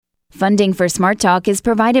Funding for Smart Talk is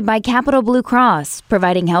provided by Capital Blue Cross,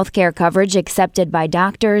 providing healthcare coverage accepted by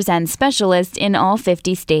doctors and specialists in all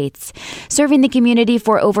 50 states. Serving the community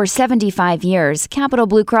for over 75 years, Capital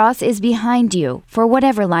Blue Cross is behind you for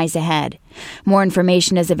whatever lies ahead. More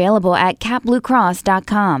information is available at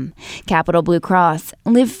capbluecross.com. Capital Blue Cross.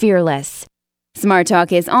 Live fearless. Smart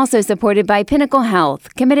Talk is also supported by Pinnacle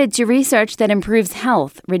Health, committed to research that improves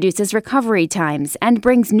health, reduces recovery times, and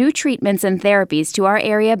brings new treatments and therapies to our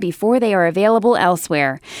area before they are available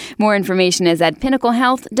elsewhere. More information is at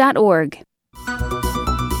pinnaclehealth.org.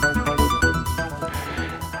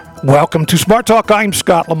 Welcome to Smart Talk. I'm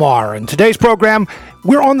Scott Lamar. In today's program,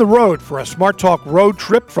 we're on the road for a Smart Talk road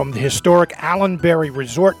trip from the historic Allenberry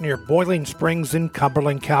Resort near Boiling Springs in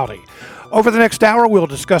Cumberland County. Over the next hour, we'll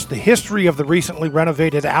discuss the history of the recently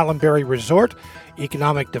renovated Allenberry Resort,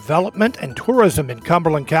 economic development and tourism in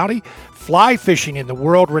Cumberland County, fly fishing in the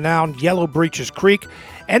world-renowned Yellow Breeches Creek,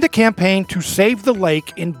 and a campaign to save the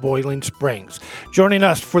lake in Boiling Springs. Joining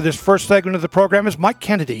us for this first segment of the program is Mike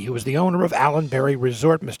Kennedy, who is the owner of Allenberry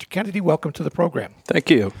Resort. Mr. Kennedy, welcome to the program. Thank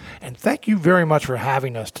you. And thank you very much for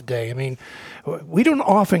having us today. I mean, we don't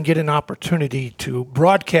often get an opportunity to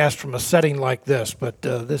broadcast from a setting like this, but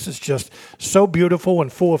this is just so beautiful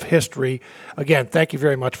and full of history. Again, thank you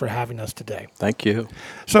very much for having us today. Thank you.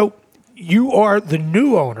 So you are the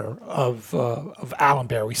new owner of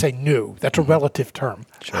Allenberry. We say new. That's a relative term.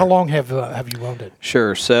 Sure. How long have you owned it?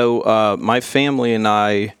 Sure. So my family and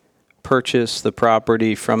I purchased the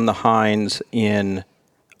property from the Hines in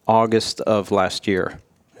August of last year.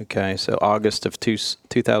 Okay, so August of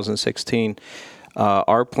 2016.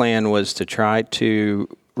 Our plan was to try to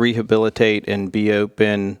rehabilitate and be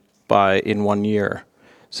open in 1 year.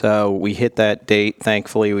 So we hit that date.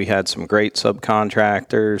 Thankfully, we had some great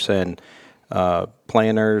subcontractors and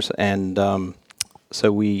planners, and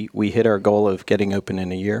so we hit our goal of getting open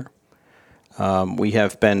in a year. We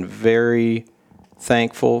have been very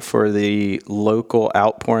thankful for the local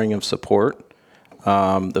outpouring of support.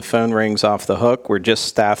 The phone rings off the hook. We're just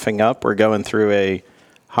staffing up. We're going through a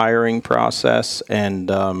hiring process and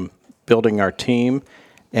building our team,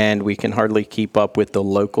 and we can hardly keep up with the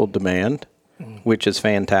local demand, which is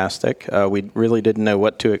fantastic. We really didn't know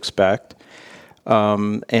what to expect.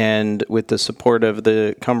 And with the support of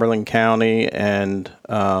the Cumberland County and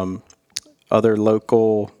other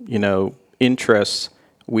local, interests,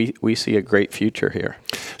 we see a great future here.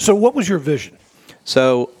 So what was your vision?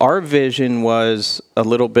 So our vision was a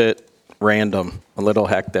little bit random, a little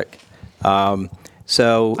hectic.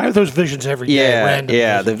 So I have those visions every day.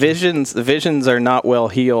 Random visions. The visions are not well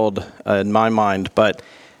healed in my mind. But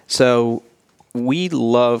so we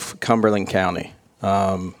love Cumberland County.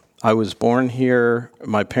 I was born here.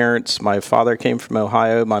 My father came from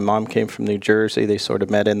Ohio. My mom came from New Jersey. They sort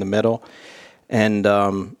of met in the middle. And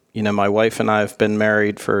my wife and I have been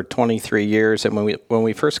married for 23 years, and when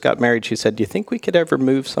we first got married, she said, "Do you think we could ever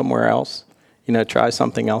move somewhere else? Try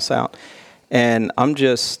something else out?" And I'm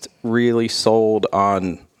just really sold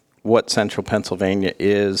on what Central Pennsylvania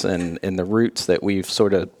is and the roots that we've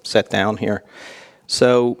sort of set down here.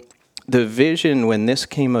 So the vision when this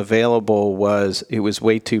came available was it was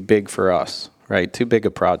way too big for us, right? Too big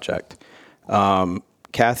a project.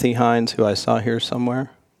 Kathy Hines, who I saw here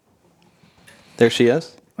somewhere, there she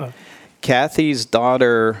is. Kathy's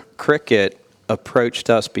daughter, Cricket, approached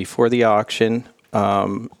us before the auction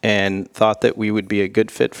and thought that we would be a good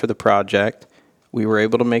fit for the project. We were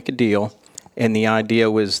able to make a deal, and the idea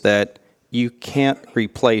was that you can't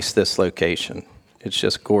replace this location. It's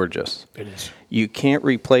just gorgeous. It is. You can't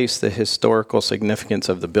replace the historical significance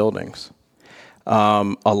of the buildings.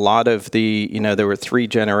 A lot of there were 3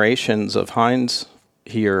 generations of Hines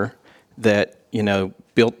here that,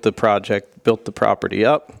 built the property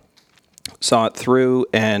up, saw it through,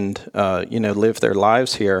 and, lived their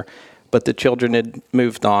lives here. But the children had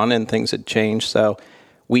moved on and things had changed. So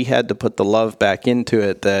we had to put the love back into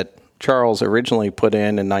it that Charles originally put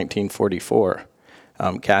in 1944,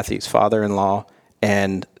 Kathy's father-in-law,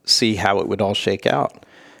 and see how it would all shake out.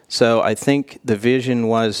 So I think the vision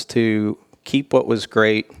was to keep what was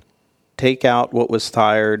great, take out what was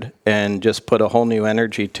tired, and just put a whole new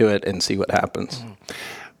energy to it and see what happens.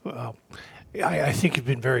 Well, I think you've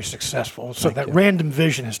been very successful. So that random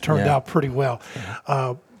vision has turned out pretty well.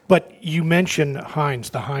 But you mentioned Hines,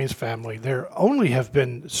 the Hines family. There only have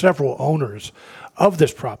been several owners of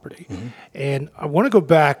this property. Mm-hmm. And I want to go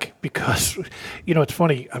back because, it's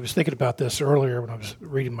funny. I was thinking about this earlier when I was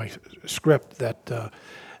reading my script that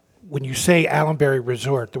when you say Allenberry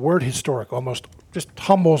Resort, the word historic almost just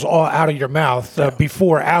tumbles all out of your mouth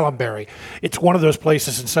before Allenberry. It's one of those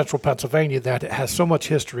places in central Pennsylvania that has so much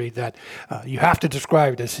history that you have to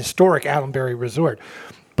describe it as historic Allenberry Resort.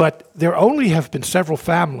 But there only have been several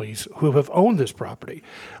families who have owned this property.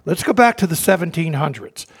 Let's go back to the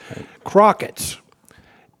 1700s. Crockett's.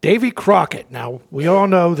 Davey Crockett. Now, we all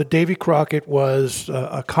know that Davey Crockett was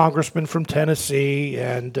a congressman from Tennessee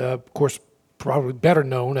and, of course, probably better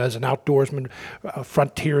known as an outdoorsman,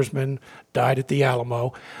 frontiersman, died at the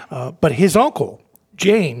Alamo. But his uncle,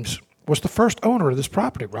 James, was the first owner of this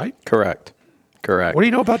property, right? Correct. What do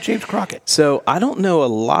you know about James Crockett? So I don't know a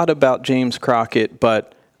lot about James Crockett,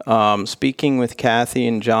 but speaking with Kathy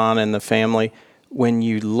and John and the family, when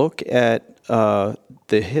you look at the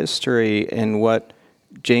history and what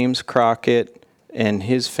James Crockett and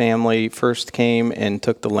his family first came and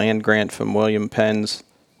took the land grant from William Penn's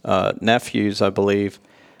nephews, I believe,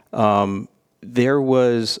 there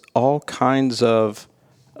was all kinds of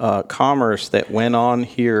commerce that went on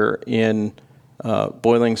here in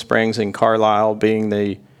Boiling Springs and Carlisle being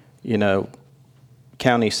the,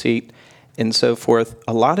 county seat and so forth.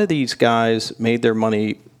 A lot of these guys made their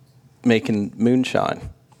money making moonshine.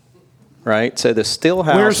 Right, so the still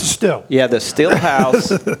house. Where's the still? Yeah, the still house.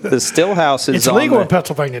 The still house is. It's legal in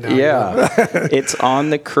Pennsylvania now. Yeah, it's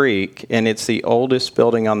on the creek, and it's the oldest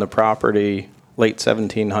building on the property, late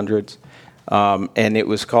 1700s, and it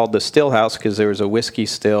was called the Still House because there was a whiskey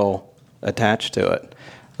still attached to it.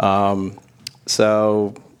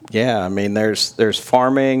 So yeah, I mean, there's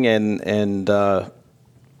farming and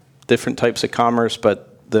different types of commerce,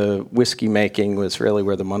 but the whiskey making was really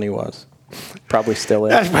where the money was. Probably still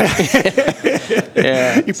is.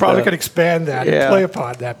 Yeah, you probably could expand that and play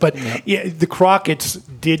upon that. But the Crockett's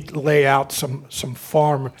did lay out some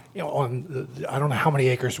farm on, I don't know how many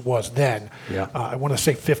acres it was then. Yeah. I want to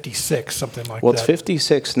say 56, something like that. Well, it's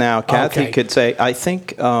 56 now. Kathy could say, I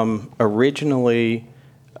think originally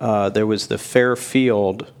there was the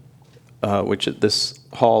Fairfield, which this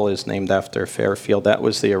hall is named after Fairfield. That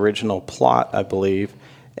was the original plot, I believe.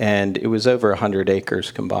 And it was over 100 acres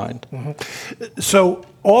combined. Mm-hmm. So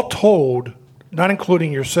all told, not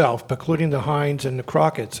including yourself, but including the Hines and the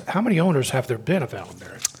Crockett's, how many owners have there been of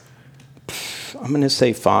Allenberry? I'm going to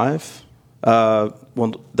say 5. Well,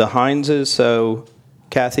 the Hineses, so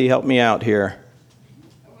Kathy, help me out here.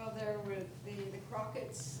 Well, there were the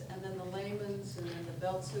Crockett's, and then the Lamans, and then the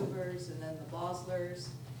Beltzhubers, and then the Boslers,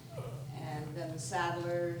 and then the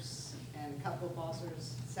Sadlers, and a couple of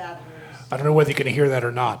Boslers, Sadlers. I don't know whether you can hear that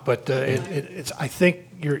or not, but it's. I think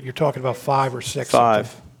you're talking about 5 or 6.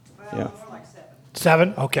 5. Well, more like 7.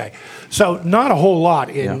 7? Okay. So not a whole lot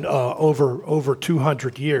in over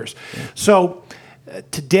 200 years. Yeah. So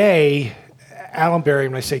today, Allenberry,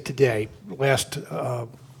 when I say today, last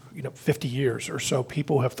 50 years or so,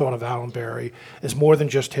 people have thought of Allenberry as more than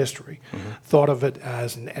just history. Mm-hmm. Thought of it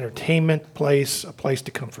as an entertainment place, a place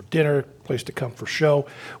to come for dinner, a place to come for show.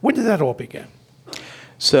 When did that all begin?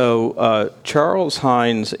 So Charles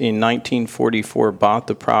Hines in 1944 bought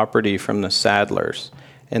the property from the Sadlers.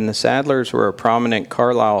 And the Sadlers were a prominent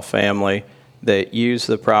Carlisle family that used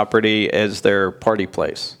the property as their party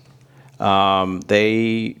place.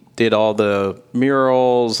 They did all the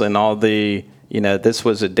murals and all the, this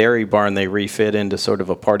was a dairy barn they refit into sort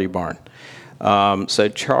of a party barn. So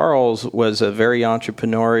Charles was a very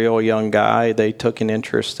entrepreneurial young guy. They took an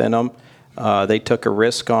interest in him. They took a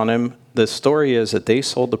risk on him. The story is that they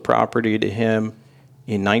sold the property to him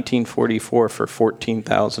in 1944 for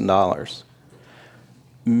 $14,000.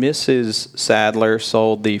 Mrs. Sadler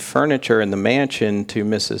sold the furniture in the mansion to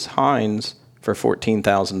Mrs. Hines for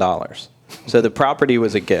 $14,000. So the property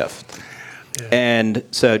was a gift. Yeah. And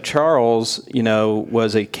so Charles,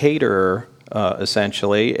 was a caterer,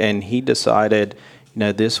 essentially, and he decided,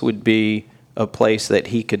 this would be a place that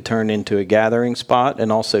he could turn into a gathering spot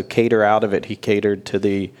and also cater out of it. He catered to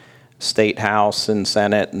the State House and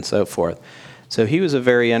Senate and so forth. So he was a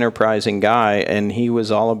very enterprising guy, and he was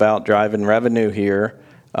all about driving revenue here.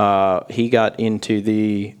 He got into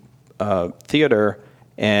the theater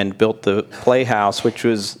and built the Playhouse, which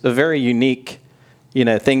was a very unique,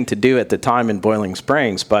 thing to do at the time in Boiling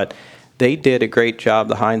Springs. But they did a great job,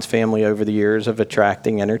 the Hines family, over the years of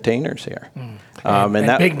attracting entertainers here. And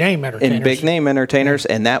that, big name entertainers. And big name entertainers,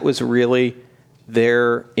 and that was really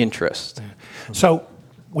their interest. Yeah. So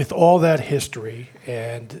with all that history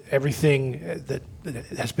and everything that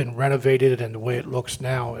has been renovated and the way it looks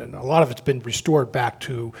now, and a lot of it's been restored back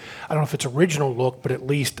to, I don't know if it's original look, but at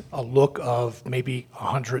least a look of maybe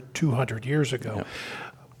 100, 200 years ago. Yep.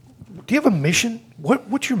 Do you have a mission?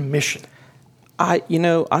 What's your mission?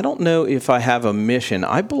 I don't know if I have a mission.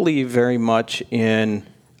 I believe very much in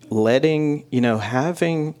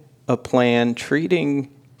having a plan, treating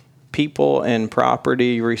people and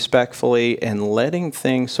property respectfully, and letting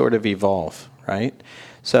things sort of evolve, right?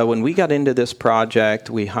 So when we got into this project,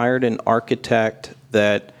 we hired an architect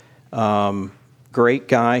that, great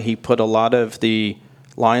guy. He put a lot of the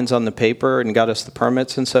lines on the paper and got us the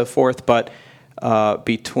permits and so forth, but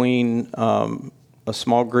between a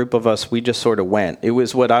small group of us, we just sort of went. It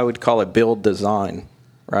was what I would call a build design,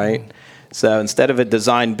 right? So instead of a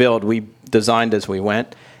design build, we designed as we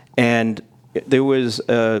went. And there was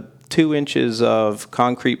 2 inches of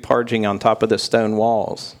concrete parging on top of the stone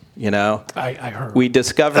walls, I heard. We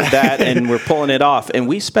discovered that and we're pulling it off. And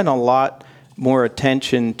we spent a lot more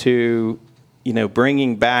attention to,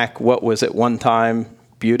 bringing back what was at one time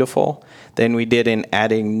beautiful than we did in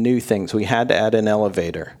adding new things. We had to add an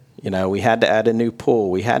elevator. We had to add a new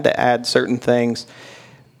pool. We had to add certain things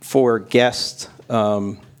for guests,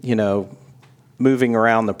 moving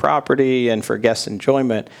around the property and for guest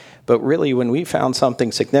enjoyment. But really, when we found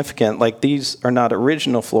something significant, like these are not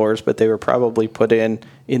original floors, but they were probably put in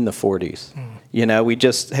the 40s. We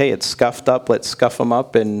just, hey, it's scuffed up. Let's scuff them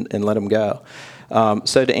up and let them go.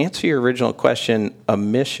 So to answer your original question, a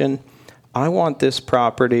mission, I want this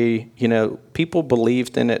property, people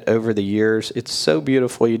believed in it over the years. It's so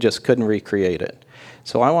beautiful, you just couldn't recreate it.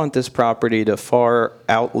 So I want this property to far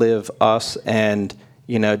outlive us and,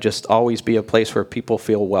 just always be a place where people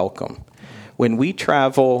feel welcome. When we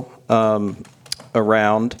travel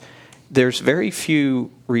around, there's very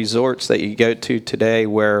few resorts that you go to today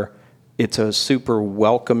where it's a super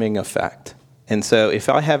welcoming effect. And so if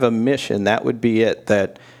I have a mission, that would be it,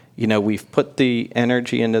 that we've put the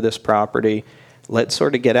energy into this property. Let's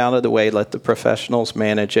sort of get out of the way, let the professionals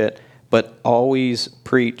manage it, but always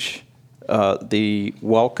preach the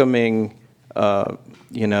welcoming,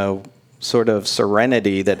 sort of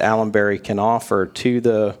serenity that Allenberry can offer to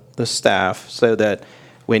the staff so that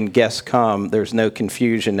when guests come, there's no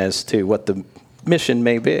confusion as to what the mission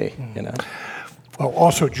may be, Well,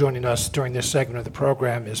 also joining us during this segment of the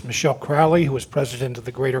program is Michelle Crowley, who is president of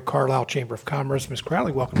the Greater Carlisle Chamber of Commerce. Ms.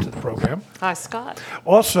 Crowley, welcome to the program. Hi, Scott.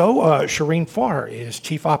 Also, Shireen Farr is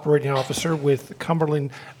Chief Operating Officer with the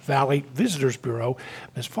Cumberland Valley Visitors Bureau.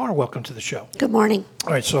 Ms. Farr, welcome to the show. Good morning.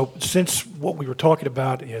 All right, so since what we were talking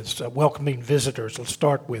about is welcoming visitors, let's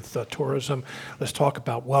start with tourism. Let's talk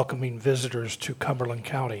about welcoming visitors to Cumberland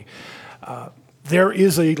County. There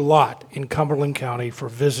is a lot in Cumberland County for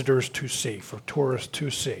visitors to see, for tourists to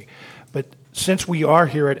see. But since we are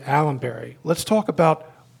here at Allenberry, let's talk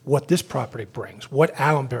about what this property brings, what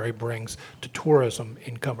Allenberry brings to tourism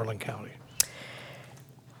in Cumberland County.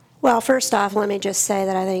 Well, first off, let me just say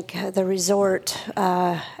that I think the resort,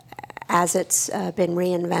 as it's been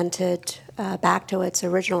reinvented back to its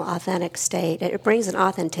original authentic state, it brings an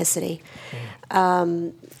authenticity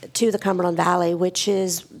to the Cumberland Valley, which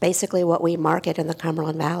is basically what we market in the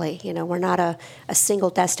Cumberland Valley. We're not a single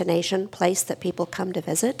destination place that people come to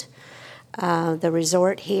visit. The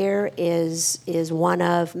resort here is one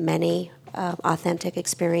of many authentic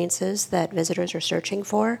experiences that visitors are searching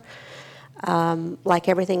for. Like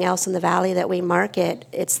everything else in the valley that we market,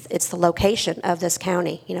 it's the location of this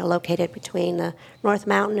county, located between the North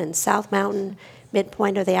Mountain and South Mountain,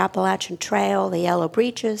 midpoint of the Appalachian Trail, the Yellow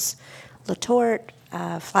Breeches, Letort,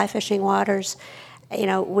 fly fishing waters.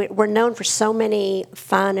 We're known for so many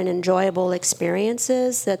fun and enjoyable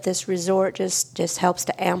experiences that this resort just helps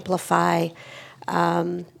to amplify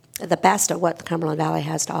the best of what the Cumberland Valley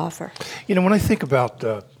has to offer. When I think about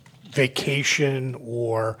vacation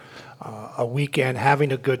or a weekend,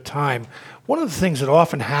 having a good time, one of the things that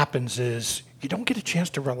often happens is you don't get a chance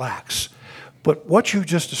to relax. But what you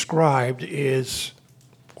just described is,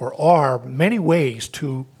 or are, many ways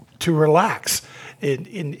to relax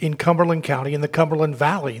in Cumberland County, in the Cumberland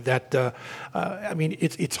Valley. That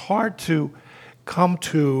it's hard to come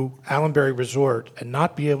to Allenberry Resort and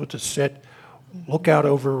not be able to sit, look out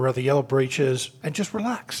over the Yellow Breeches, and just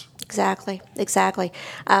relax. Exactly.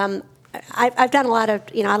 I've done a lot of,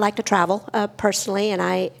 I like to travel personally, and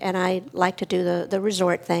I like to do the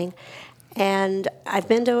resort thing. And I've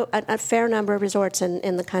been to a fair number of resorts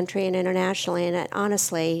in the country and internationally, and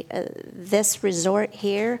honestly, this resort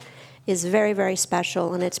here is very, very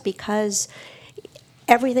special, and it's because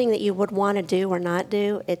everything that you would want to do or not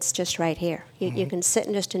do, it's just right here. You can sit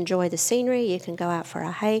and just enjoy the scenery. You can go out for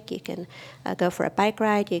a hike. You can go for a bike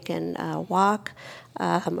ride. You can walk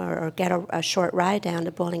or get a short ride down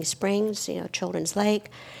to Boiling Springs, Children's Lake.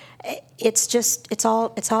 It's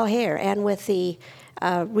all here. And with the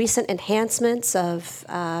recent enhancements of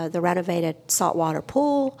the renovated saltwater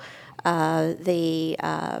pool,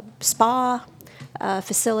 the spa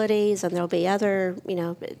facilities, and there'll be other,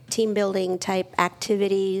 team building type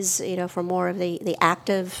activities, for more of the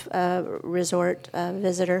active resort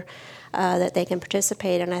visitor that they can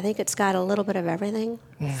participate in. I think it's got a little bit of everything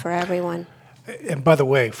for everyone. And by the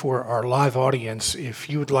way, for our live audience, if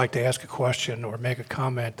you would like to ask a question or make a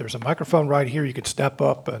comment, there's a microphone right here. You can step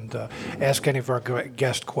up and ask any of our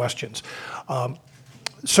guest questions.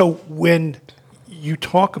 So when you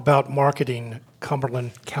talk about marketing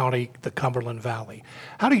Cumberland County, the Cumberland Valley,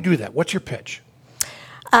 how do you do that? What's your pitch?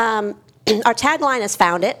 Our tagline is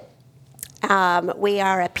 "Found It." We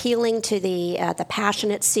are appealing to the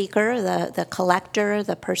passionate seeker, the collector,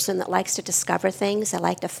 the person that likes to discover things, that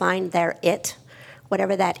like to find their it,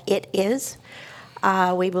 whatever that it is.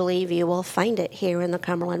 We believe you will find it here in the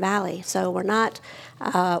Cumberland Valley. So we're not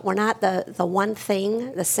the one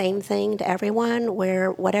thing, the same thing to everyone.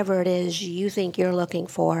 We're whatever it is you think you're looking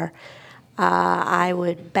for. I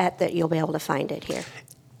would bet that you'll be able to find it here.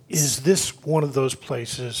 Is this one of those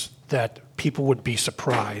places that people would be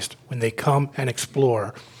surprised when they come and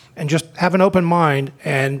explore and just have an open mind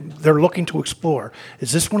and they're looking to explore?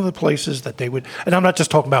 Is this one of the places that they would, and I'm not just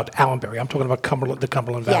talking about Allenberry, I'm talking about the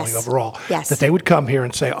Cumberland Valley overall, that they would come here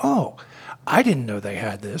and say, oh, I didn't know they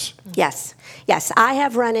had this. Yes. I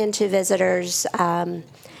have run into visitors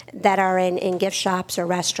that are in gift shops or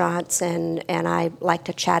restaurants, and I like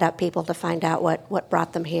to chat up people to find out what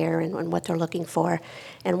brought them here and what they're looking for.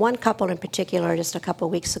 And one couple in particular, just a couple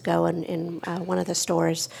of weeks ago in one of the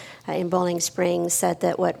stores in Bowling Springs, said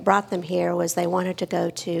that what brought them here was they wanted to go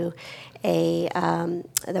to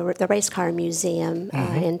the race car museum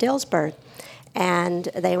in Dillsburg. And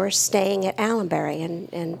they were staying at Allenberry,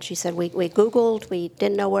 and she said, we Googled, we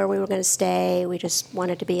didn't know where we were going to stay, we just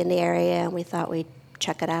wanted to be in the area, and we thought we'd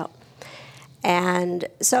check it out. And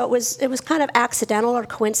so it was kind of accidental or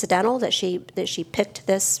coincidental that she picked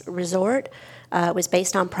this resort. It was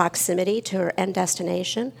based on proximity to her end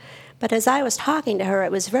destination. But as I was talking to her,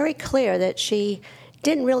 it was very clear that she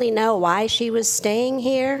didn't really know why she was staying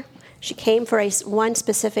here. She came for one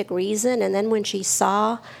specific reason, and then when she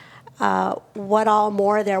saw what all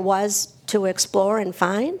more there was to explore and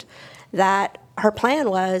find, that her plan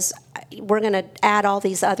was, we're going to add all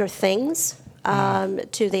these other things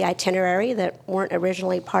to the itinerary that weren't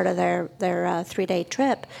originally part of their 3-day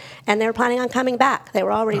trip, and they were planning on coming back. They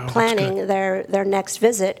were already planning their next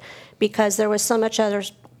visit because there was so much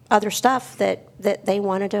other stuff that they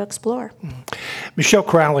wanted to explore. Michelle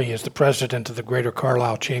Crowley is the president of the Greater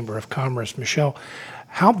Carlisle Chamber of Commerce. Michelle,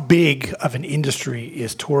 how big of an industry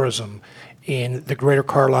is tourism in the Greater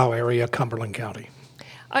Carlisle area, Cumberland County?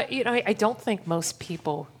 I don't think most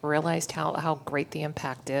people realized how great the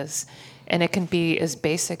impact is. And it can be as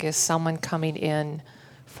basic as someone coming in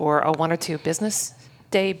for a 1 or 2 business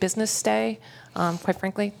stay. Quite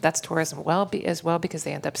frankly, that's tourism as well because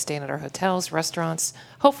they end up staying at our hotels, restaurants,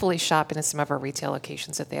 hopefully shopping at some of our retail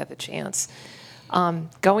locations if they have the chance.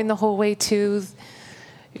 Going the whole way to,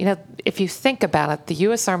 if you think about it, the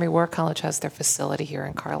U.S. Army War College has their facility here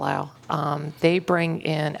in Carlisle. They bring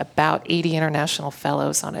in about 80 international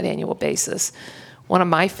fellows on an annual basis. One of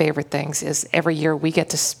my favorite things is every year we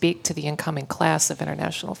get to speak to the incoming class of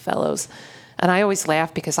international fellows. And I always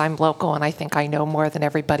laugh because I'm local and I think I know more than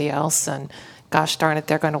everybody else. And gosh darn it,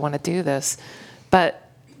 they're going to want to do this. But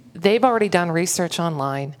they've already done research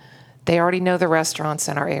online. They already know the restaurants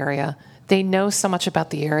in our area. They know so much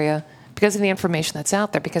about the area because of the information that's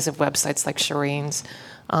out there, because of websites like Shireen's,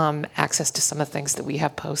 access to some of the things that we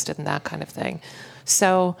have posted and that kind of thing.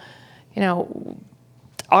 So,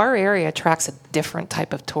 our area attracts a different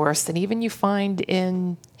type of tourist than even you find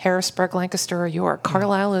in Harrisburg, Lancaster, or York.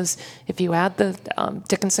 Carlisle is, if you add the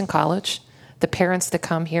Dickinson College, the parents that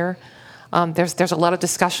come here, there's a lot of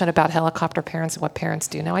discussion about helicopter parents and what parents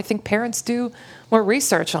do. Now, I think parents do more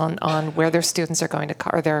research on where their students are going to,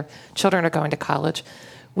 or their children are going to college.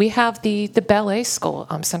 We have the ballet school.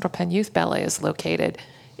 Central Penn Youth Ballet is located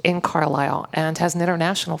in Carlisle and has an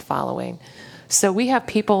international following. So we have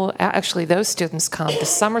people, actually those students come, the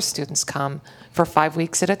summer students come for 5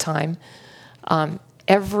 weeks at a time.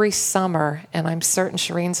 Every summer, and I'm certain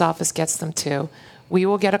Shireen's office gets them too, we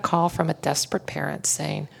will get a call from a desperate parent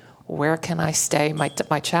saying, where can I stay? My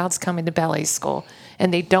child's coming to ballet school,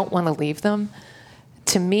 and they don't want to leave them.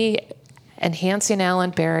 To me, enhancing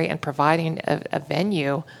Allenberry and providing a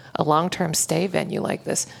venue, a long-term stay venue like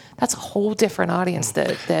this, that's a whole different audience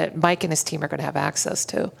that Mike and his team are going to have access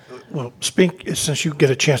to. Well, since you get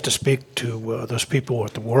a chance to speak to those people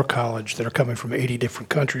at the War College that are coming from 80 different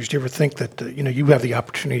countries, do you ever think that you have the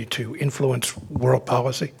opportunity to influence world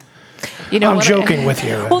policy? I'm joking with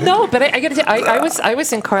you. Well, no, but I got to. I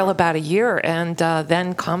was in Carlisle about a year, and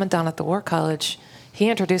then Commandant at the War College, he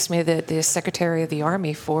introduced me to the Secretary of the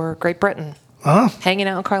Army for Great Britain. Hanging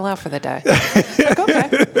out in Carlisle for the day. Like,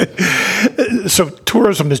 okay. So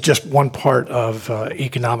tourism is just one part of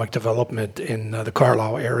economic development in the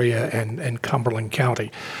Carlisle area and Cumberland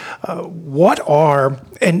County. I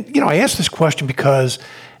ask this question because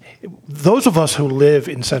those of us who live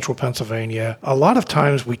in central Pennsylvania, a lot of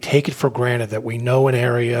times we take it for granted that we know an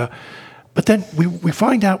area, but then we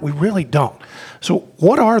find out we really don't. So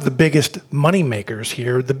what are the biggest money makers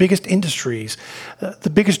here, the biggest industries, the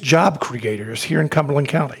biggest job creators here in Cumberland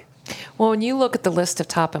County? Well, when you look at the list of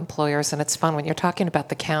top employers, and it's fun when you're talking about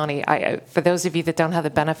the county, for those of you that don't have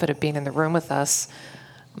the benefit of being in the room with us,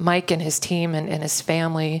 Mike and his team and his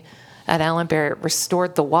family at Allenberry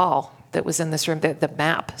restored the wall that was in this room, the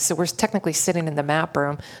map. So we're technically sitting in the map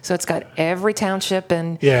room. So it's got every township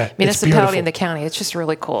and municipality in the county. It's just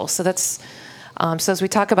really cool. So that's so as we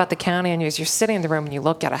talk about the county, and as you're sitting in the room and you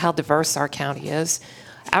look at how diverse our county is,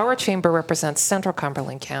 our chamber represents central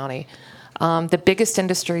Cumberland County. The biggest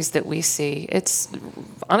industries that we see, it's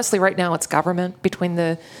honestly right now it's government between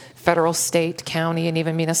the federal, state, county, and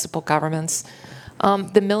even municipal governments.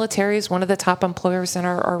 The military is one of the top employers in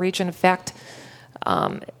our region. In fact,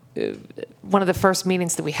 one of the first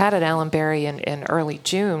meetings that we had at Allenberry in early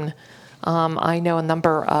June, I know a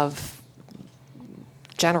number of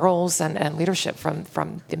generals and leadership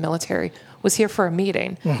from the military was here for a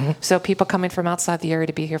meeting. Mm-hmm. So people coming from outside the area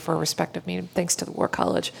to be here for a respective meeting, thanks to the War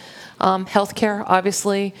College. Healthcare,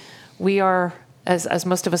 obviously, we are, as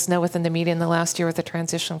most of us know within the media in the last year with the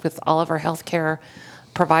transition with all of our healthcare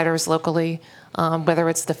providers locally, whether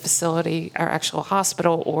it's the facility, our actual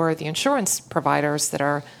hospital, or the insurance providers that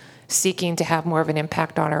are seeking to have more of an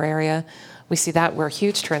impact on our area. We see that we're a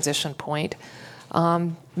huge transition point.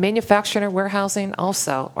 Manufacturing and warehousing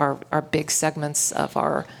also are big segments of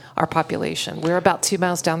our population. We're about 2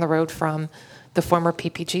 miles down the road from the former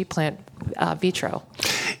PPG plant, Vitro.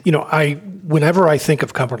 Whenever I think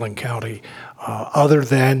of Cumberland County, other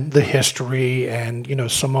than the history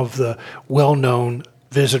and, some of the well-known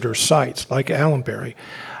visitor sites like Allenberry,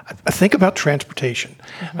 I think about transportation.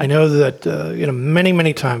 Mm-hmm. I know that many,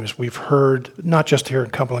 many times we've heard, not just here in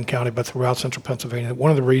Cumberland County, but throughout central Pennsylvania, that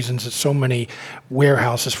one of the reasons that so many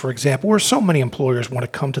warehouses, for example, or so many employers want to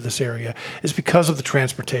come to this area is because of the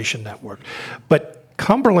transportation network. But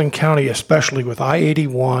Cumberland County, especially with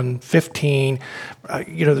I-81, 15,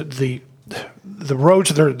 the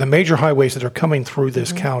roads, the major highways that are coming through this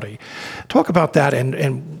mm-hmm. county. Talk about that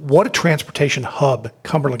and what a transportation hub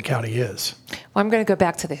Cumberland County is. Well, I'm going to go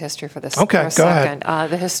back to the history for this for a second.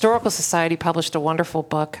 The Historical Society published a wonderful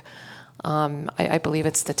book. I believe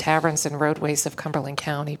it's The Taverns and Roadways of Cumberland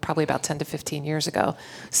County, probably about 10 to 15 years ago.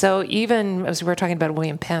 So even as we were talking about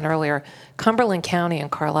William Penn earlier, Cumberland County and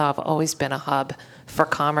Carlisle have always been a hub for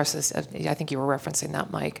commerce. I think you were referencing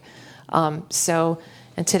that, Mike. So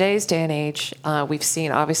in today's day and age, we've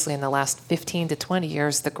seen, obviously, in the last 15 to 20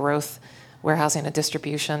 years, the growth, warehousing and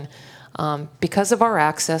distribution, because of our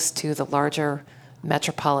access to the larger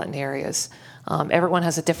metropolitan areas. Everyone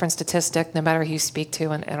has a different statistic, no matter who you speak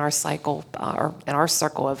to in our cycle, or in our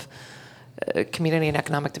circle of community and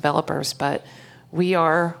economic developers, but we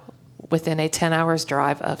are within a 10 hours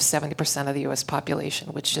drive of 70% of the U.S. population,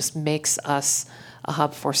 which just makes us a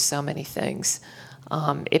hub for so many things.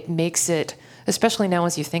 It makes it, especially now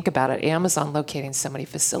as you think about it, Amazon locating so many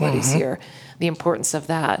facilities mm-hmm. here, the importance of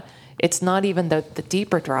that. It's not even the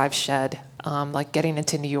deeper drive shed, like getting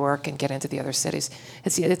into New York and get into the other cities.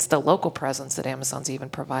 It's the local presence that Amazon's even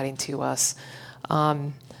providing to us.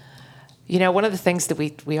 One of the things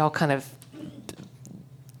that we all kind of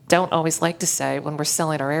don't always like to say when we're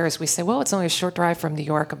selling our areas, we say, well, it's only a short drive from New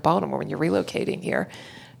York and Baltimore when you're relocating here.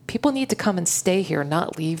 People need to come and stay here,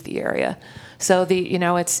 not leave the area. So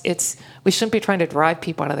we shouldn't be trying to drive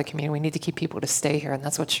people out of the community. We need to keep people to stay here, and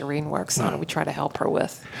that's what Shireen works on, and we try to help her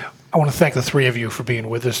with. I want to thank the three of you for being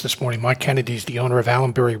with us this morning. Mike Kennedy is the owner of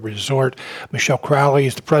Allenberry Resort. Michelle Crowley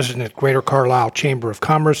is the president of Greater Carlisle Chamber of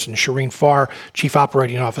Commerce, and Shireen Farr, Chief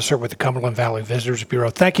Operating Officer with the Cumberland Valley Visitors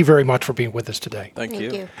Bureau. Thank you very much for being with us today. Thank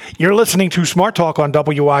you. You're listening to Smart Talk on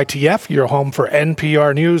WITF, your home for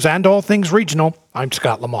NPR News and all things regional. I'm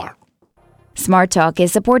Scott Lamar. Smart Talk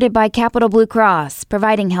is supported by Capital Blue Cross,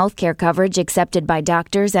 providing health care coverage accepted by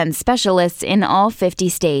doctors and specialists in all 50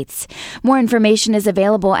 states. More information is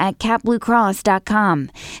available at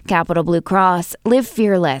capbluecross.com. Capital Blue Cross, live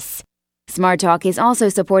fearless. Smart Talk is also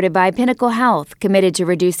supported by Pinnacle Health, committed to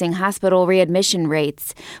reducing hospital readmission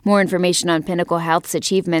rates. More information on Pinnacle Health's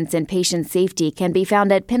achievements in patient safety can be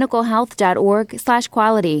found at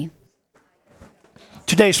pinnaclehealth.org/quality.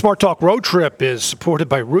 Today's Smart Talk Road Trip is supported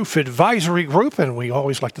by Roof Advisory Group, and we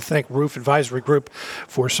always like to thank Roof Advisory Group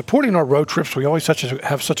for supporting our road trips. We always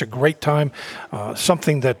have such a great time,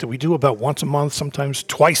 something that we do about once a month, sometimes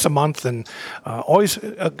twice a month, and always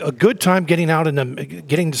a good time getting out and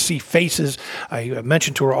getting to see faces. I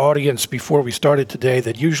mentioned to our audience before we started today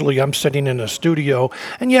that usually I'm sitting in a studio,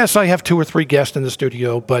 and yes, I have 2 or 3 guests in the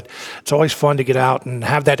studio, but it's always fun to get out and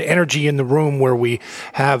have that energy in the room where we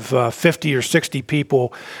have 50 or 60 people.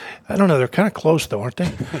 I don't know. They're kind of close, though, aren't they?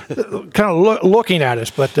 Kind of looking at us.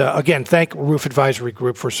 But again, thank Roof Advisory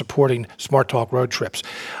Group for supporting Smart Talk Road Trips.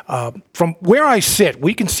 From where I sit,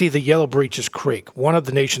 we can see the Yellow Breeches Creek, one of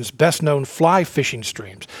the nation's best-known fly fishing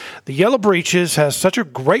streams. The Yellow Breeches has such a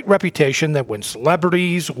great reputation that when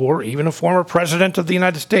celebrities or even a former president of the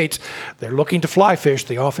United States, they're looking to fly fish,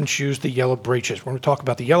 they often choose the Yellow Breeches. We're going to talk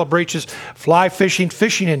about the Yellow Breeches, fly fishing,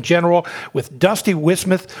 fishing in general, with Dusty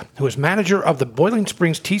Wissmath, who is manager of the Boiling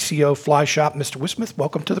Springs TCO Fly Shop. Mr. Wissmath,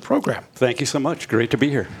 welcome to the program. Thank you so much. Great to be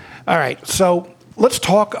here. All right, so let's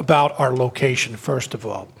talk about our location first of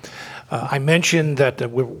all. I mentioned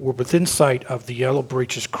that we're within sight of the Yellow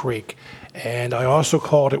Breeches Creek, and I also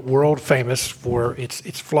called it world famous for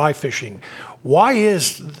its fly fishing. Why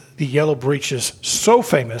is the Yellow Breeches so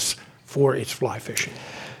famous for its fly fishing?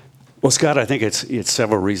 Well, Scott, I think it's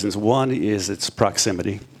several reasons. One is its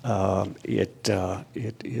proximity.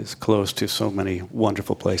 It is close to so many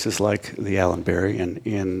wonderful places like the Allenberry,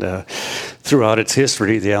 and throughout its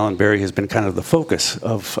history, the Allenberry has been kind of the focus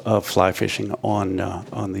of fly fishing on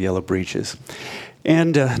the Yellow Breeches.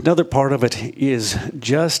 And another part of it is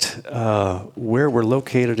just where we're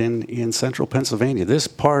located in central Pennsylvania. This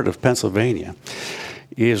part of Pennsylvania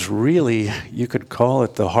is really, you could call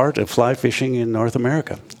it the heart of fly fishing in North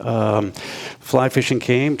America. Fly fishing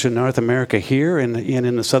came to North America here and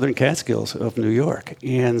in the southern Catskills of New York.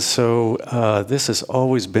 And so this has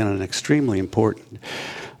always been an extremely important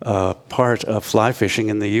part of fly fishing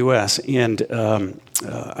in the U.S. And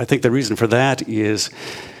I think the reason for that is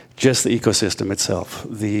just the ecosystem itself,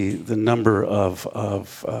 the number of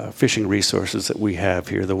fishing resources that we have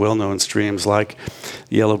here, the well-known streams like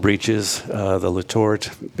Yellow Breeches, the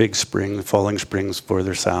Letort, Big Spring, Falling Springs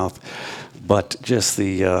further south, but just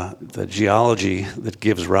the geology that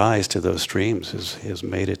gives rise to those streams has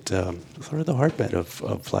made it sort of the heartbeat of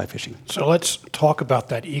fly fishing. So let's talk about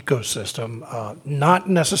that ecosystem, not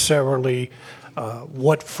necessarily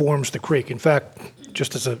what forms the creek. In fact,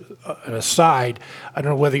 just as an aside, I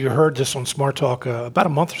don't know whether you heard this on Smart Talk about a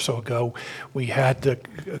month or so ago. We had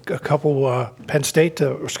a couple Penn State,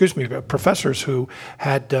 professors who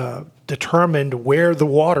had determined where the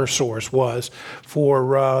water source was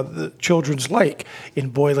for the Children's Lake in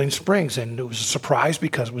Boiling Springs, and it was a surprise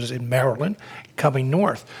because it was in Maryland, coming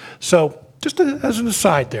north. So just as an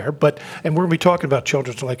aside there, and we're going to be talking about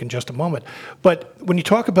Children's Lake in just a moment, but when you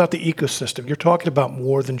talk about the ecosystem, you're talking about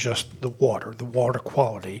more than just the water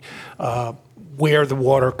quality, where the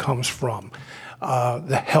water comes from,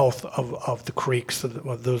 the health of the creeks,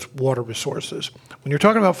 of those water resources. When you're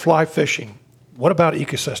talking about fly fishing, what about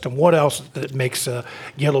ecosystem? What else that makes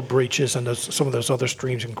Yellow Breeches and some of those other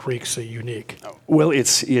streams and creeks unique? Well,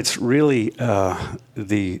 it's really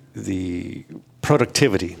the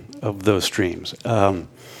productivity of those streams.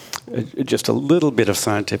 Just a little bit of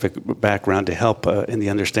scientific background to help in the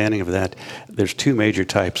understanding of that. There's 2 major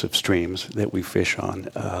types of streams that we fish on,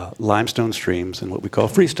 limestone streams and what we call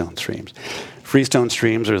freestone streams. Freestone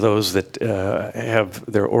streams are those that have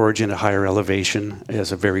their origin at higher elevation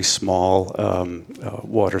as a very small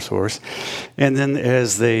water source. And then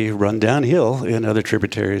as they run downhill and other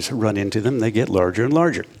tributaries run into them, they get larger and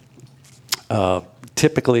larger.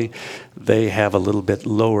 Typically, they have a little bit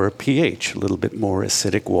lower pH, a little bit more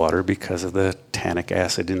acidic water because of the tannic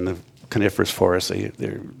acid in the coniferous forest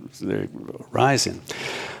they rise in.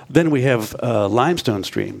 Then we have limestone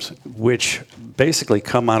streams, which basically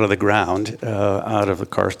come out of the ground, out of the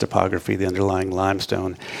karst topography, the underlying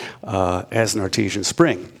limestone, as an artesian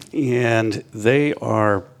spring. And they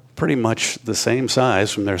are pretty much the same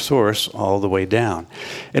size from their source all the way down.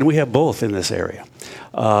 And we have both in this area.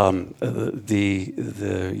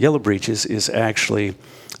 The Yellow Breeches is actually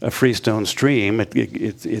a freestone stream.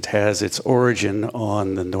 It has its origin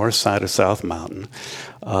on the north side of South Mountain,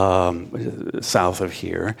 south of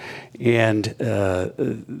here, and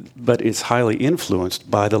but it's highly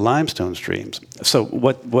influenced by the limestone streams. So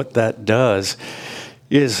what that does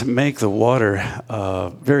is make the water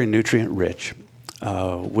very nutrient rich.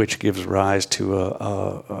 Which gives rise to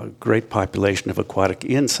a great population of aquatic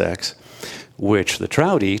insects, which the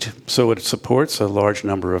trout eat. So it supports a large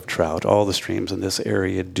number of trout. All the streams in this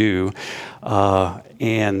area do.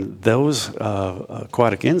 And those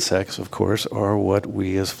aquatic insects, of course, are what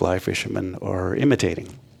we as fly fishermen are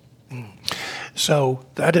imitating. So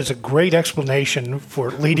that is a great explanation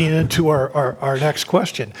for leading into our next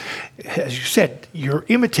question. As you said, you're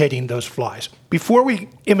imitating those flies. Before we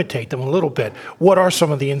imitate them a little bit, what are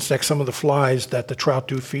some of the insects, some of the flies that the trout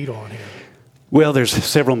do feed on here? Well, there's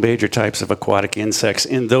several major types of aquatic insects,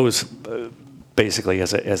 and those basically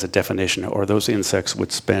as a definition, or those insects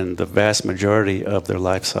would spend the vast majority of their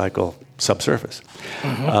life cycle subsurface.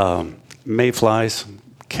 Mm-hmm. Mayflies,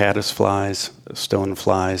 caddisflies,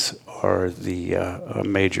 stoneflies are the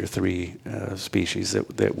major three species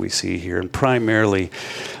that we see here, and primarily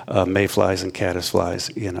mayflies and caddisflies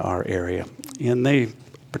in our area. And they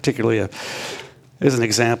particularly, as an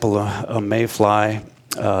example, a mayfly,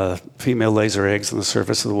 female lays her eggs on the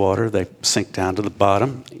surface of the water. They sink down to the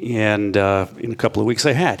bottom, and in a couple of weeks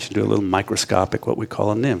they hatch and do a little microscopic, what we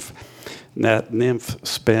call a nymph. And that nymph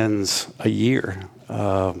spends a year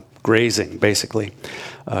grazing, basically,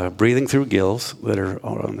 breathing through gills that are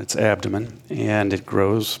on its abdomen, and it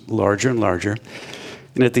grows larger and larger.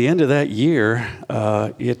 And at the end of that year,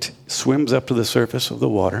 it swims up to the surface of the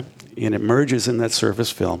water and emerges in that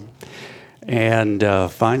surface film and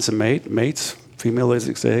finds a mate, mates, female lays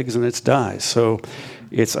its eggs, and it dies. So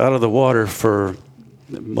it's out of the water for,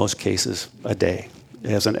 in most cases, a day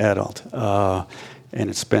as an adult. And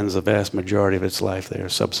it spends the vast majority of its life there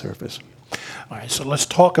subsurface. All right, so let's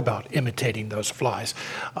talk about imitating those flies.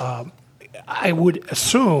 I would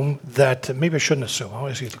assume that, maybe I shouldn't assume, I'll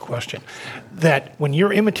ask you the question, that when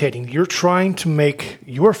you're imitating, you're trying to make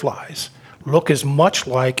your flies look as much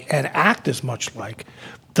like and act as much like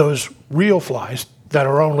those real flies that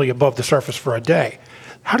are only above the surface for a day.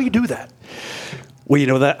 How do you do that? Well, you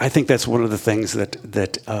know, that I think that's one of the things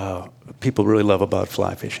that people really love about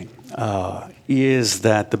fly fishing, is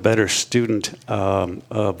that the better student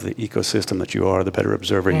of the ecosystem that you are, the better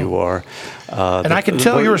observer you are. And I can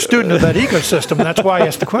tell you're a student of that ecosystem. That's why I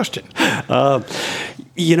asked the question.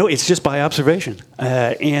 You know, it's just by observation.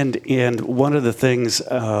 And one of the things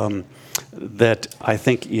that I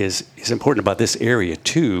think is important about this area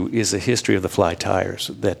too is the history of the fly tyers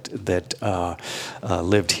that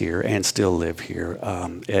lived here and still live here.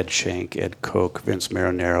 Ed Schenck, Ed Koch, Vince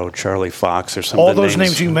Marinero, Charlie Fox, or some all of the those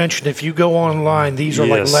names you mentioned. If you go online, these are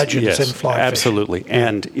like legends in fly fishing. Absolutely,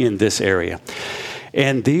 and in this area.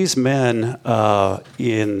 And these men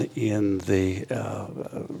in the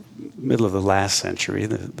middle of the last century,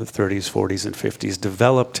 the 30s, 40s, and 50s,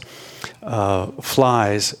 developed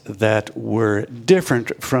flies that were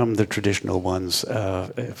different from the traditional ones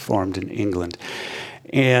formed in England.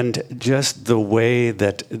 And just the way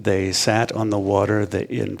that they sat on the water,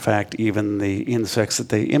 in fact, even the insects that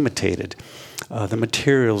they imitated, the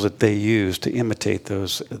materials that they used to imitate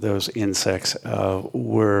those insects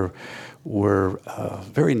were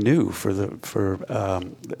very new for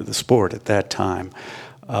the sport at that time.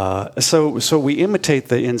 So we imitate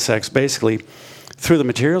the insects basically through the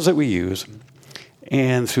materials that we use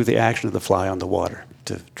and through the action of the fly on the water,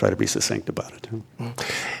 to try to be succinct about it.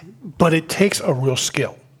 But it takes a real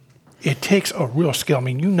skill. It takes a real skill. I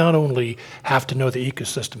mean, you not only have to know the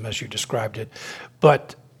ecosystem as you described it,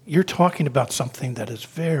 but you're talking about something that is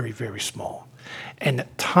very, very small. And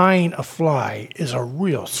tying a fly is a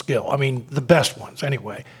real skill. I mean, the best ones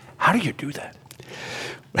anyway. How do you do that?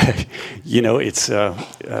 You know, it's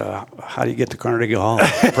how do you get to Carnegie Hall?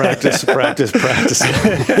 Practice, practice, practice.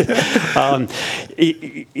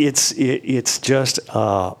 It's just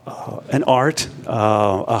an art,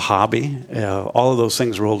 a hobby, all of those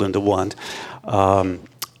things rolled into one.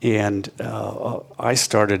 And I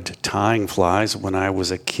started tying flies when I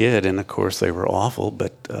was a kid, and of course they were awful,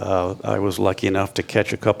 but I was lucky enough to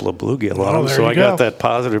catch a couple of bluegill on them, so I got that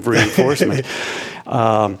positive reinforcement.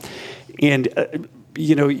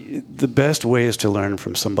 You know, the best way is to learn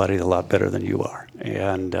from somebody a lot better than you are,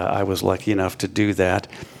 and I was lucky enough to do that.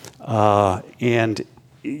 And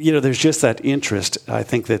you know, there's just that interest, I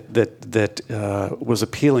think, that was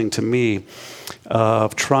appealing to me,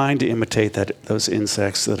 of trying to imitate those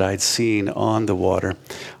insects that I'd seen on the water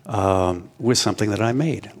with something that I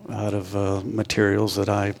made out of materials that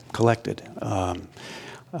I collected.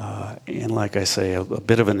 And like I say, a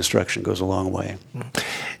bit of an instruction goes a long way.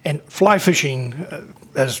 And fly fishing,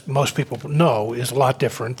 as most people know, is a lot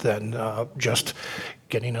different than just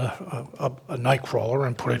getting a night crawler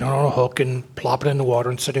and putting it on a hook and plopping it in the water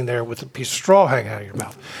and sitting there with a piece of straw hanging out of your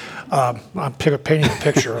mouth. I'm painting a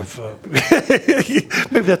picture of,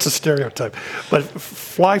 maybe that's a stereotype, but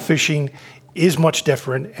fly fishing is much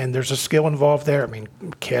different, and there's a skill involved there. I mean,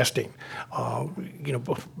 casting,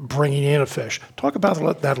 bringing in a fish. Talk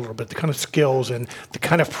about that a little bit, the kind of skills and the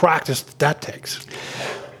kind of practice that takes.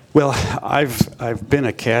 Well, I've been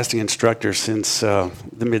a casting instructor since the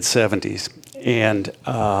mid-'70s, and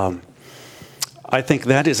I think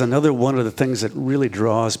that is another one of the things that really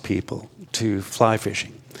draws people to fly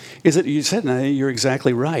fishing. Is that you said, and you're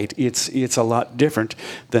exactly right. It's a lot different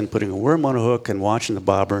than putting a worm on a hook and watching the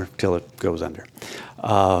bobber till it goes under.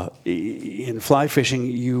 In fly fishing,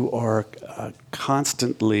 you are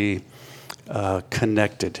constantly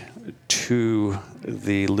connected to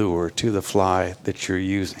the lure, to the fly that you're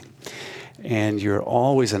using. And you're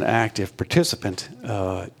always an active participant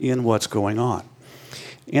in what's going on.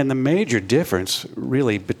 And the major difference,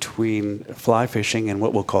 really, between fly fishing and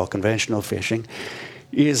what we'll call conventional fishing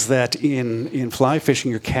is that in fly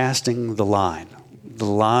fishing, you're casting the line. The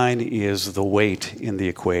line is the weight in the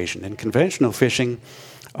equation. In conventional fishing,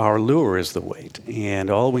 our lure is the weight. And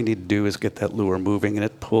all we need to do is get that lure moving, and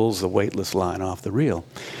it pulls the weightless line off the reel.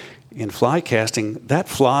 In fly casting, that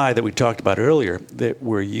fly that we talked about earlier that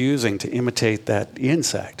we're using to imitate that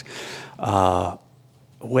insect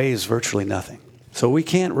weighs virtually nothing. So we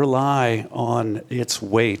can't rely on its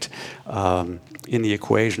weight in the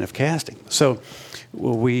equation of casting. So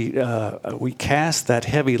we cast that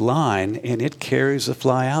heavy line, and it carries the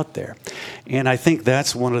fly out there. And I think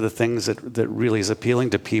that's one of the things that really is appealing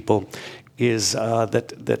to people is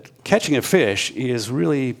that catching a fish is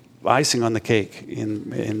really icing on the cake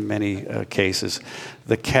in many cases.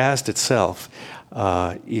 The cast itself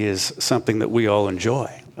is something that we all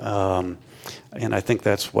enjoy. And I think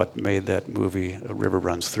that's what made that movie, A River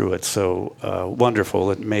Runs Through It, so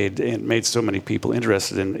wonderful. It made so many people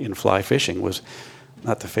interested in fly fishing. Was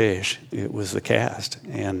not the fish, it was the cast.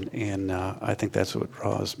 And I think that's what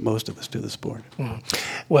draws most of us to the sport.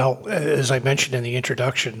 Well, as I mentioned in the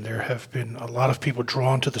introduction, there have been a lot of people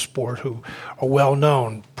drawn to the sport who are well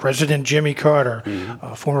known. President Jimmy Carter,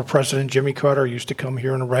 former President Jimmy Carter used to come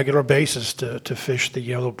here on a regular basis to fish the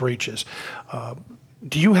Yellow Breeches.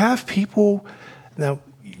 Do you have people, now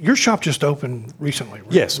your shop just opened recently,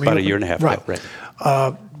 right? Yes, about a year and a half ago.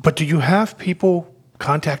 Right. But do you have people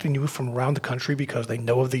contacting you from around the country because they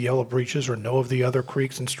know of the Yellow Breeches or know of the other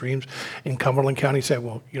creeks and streams in Cumberland County, say,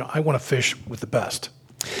 well, I want to fish with the best?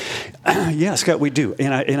 Yeah, Scott, we do.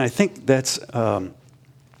 And I think that's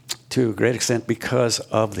to a great extent because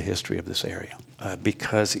of the history of this area,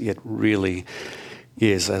 because it really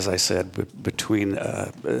is, as I said, between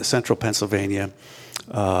central Pennsylvania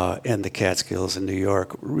and the Catskills in New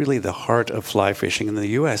York, really the heart of fly fishing in the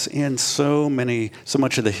U.S. And so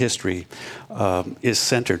much of the history is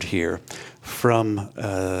centered here from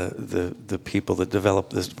the people that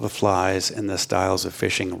developed the flies and the styles of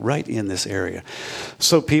fishing right in this area.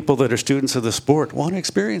 So people that are students of the sport want to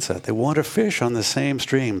experience that. They want to fish on the same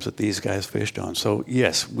streams that these guys fished on. So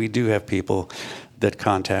yes, we do have people that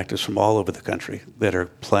contact us from all over the country that are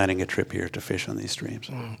planning a trip here to fish on these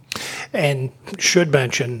streams. And should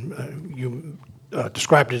mention, you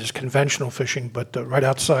described it as conventional fishing, but right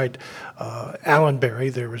outside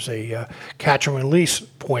Allenberry, there is a catch and release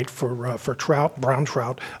point for trout, brown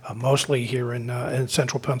trout, mostly here in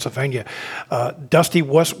central Pennsylvania. Dusty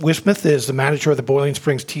Wissmath is the manager of the Boiling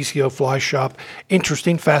Springs TCO Fly Shop.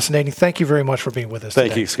 Interesting, fascinating. Thank you very much for being with us today.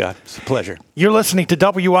 Thank you, Scott. It's a pleasure. You're listening to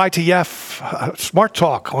WITF, Smart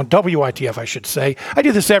Talk on WITF, I should say. I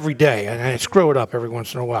do this every day, and I screw it up every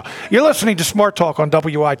once in a while. You're listening to Smart Talk on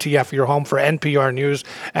WITF, your home for NPR News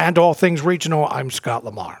and all things regional. I'm Scott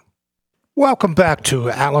Lamar. Welcome back to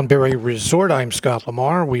Allenberry Resort. I'm Scott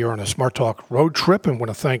Lamar. We are on a Smart Talk road trip and want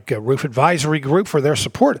to thank Roof Advisory Group for their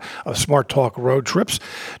support of Smart Talk road trips.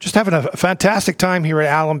 Just having a fantastic time here at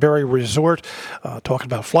Allenberry Resort, talking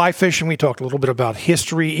about fly fishing. We talked a little bit about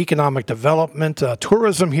history, economic development,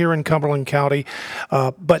 tourism here in Cumberland County.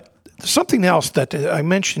 But something else that I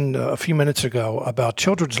mentioned a few minutes ago about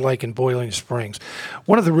Children's Lake in Boiling Springs,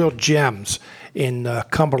 one of the real gems in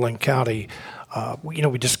Cumberland County.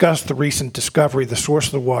 We discussed the recent discovery of the source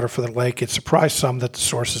of the water for the lake. It surprised some that the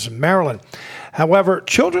source is in Maryland. However,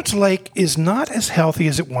 Children's Lake is not as healthy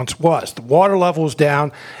as it once was. The water level is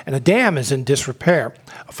down, and a dam is in disrepair.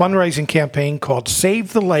 A fundraising campaign called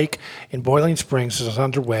Save the Lake in Boiling Springs is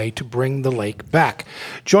underway to bring the lake back.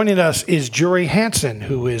 Joining us is Jorie Hanson,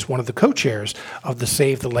 who is one of the co-chairs of the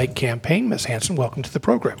Save the Lake campaign. Ms. Hanson, welcome to the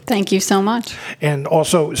program. Thank you so much. And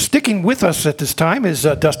also sticking with us at this time is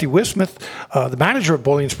Dusty Wissmath, the manager of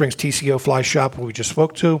Boiling Springs TCO Fly Shop, who we just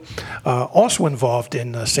spoke to, also involved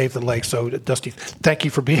in Save the Lake. So, Dusty, thank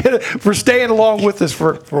you for staying along with us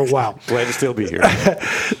for a while. Glad to still be here.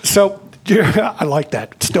 So, I like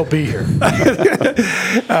that. Still be here.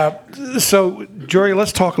 So, Jorie,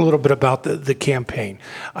 let's talk a little bit about the campaign.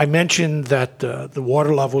 I mentioned that the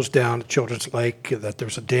water level is down at Children's Lake, that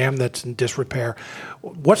there's a dam that's in disrepair.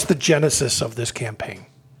 What's the genesis of this campaign?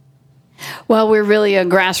 Well, we're really a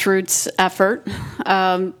grassroots effort.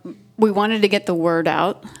 We wanted to get the word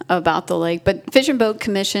out about the lake, but Fish and Boat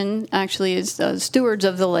Commission actually is stewards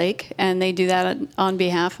of the lake, and they do that on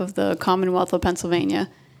behalf of the Commonwealth of Pennsylvania.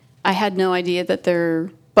 I had no idea that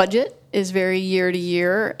their budget is very year to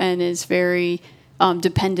year and is very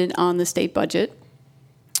dependent on the state budget.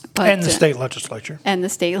 But, and the state legislature. And the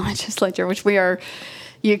state legislature, which we are...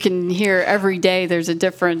 You can hear every day there's a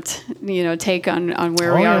different, take on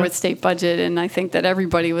where we are with state budget, and I think that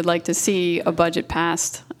everybody would like to see a budget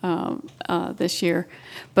passed this year.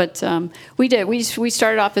 But we did. We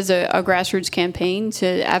started off as a grassroots campaign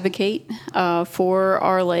to advocate for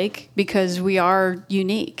our lake because we are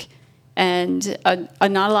unique. And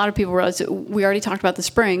not a lot of people realize that we already talked about the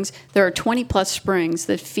springs. There are 20-plus springs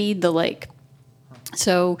that feed the lake.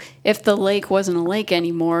 So if the lake wasn't a lake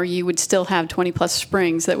anymore, you would still have 20-plus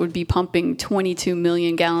springs that would be pumping 22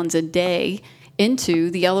 million gallons a day into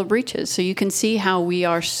the Yellow Breeches. So you can see how we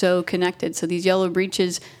are so connected. So these Yellow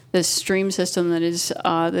Breeches, this stream system that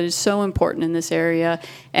is so important in this area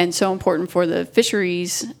and so important for the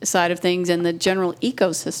fisheries side of things and the general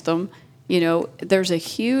ecosystem, there's a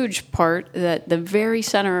huge part that the very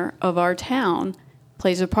center of our town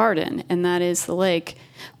plays a part in, and that is the lake.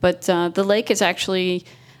 But the lake is actually,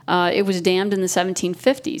 it was dammed in the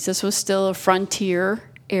 1750s. This was still a frontier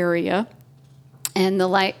area. And the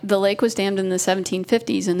lake was dammed in the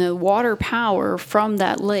 1750s, and the water power from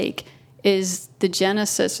that lake is the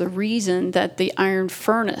genesis, the reason that the iron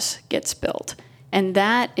furnace gets built. And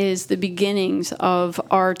that is the beginnings of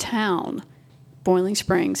our town, Boiling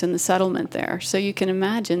Springs, and the settlement there. So you can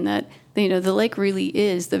imagine that the lake really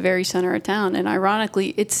is the very center of town, and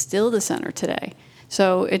ironically, it's still the center today.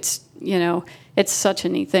 So it's such a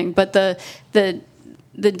neat thing. But the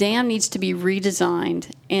dam needs to be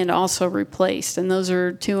redesigned and also replaced, and those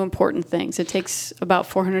are two important things. It takes about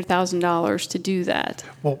 $400,000 to do that.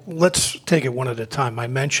 Well, let's take it one at a time. I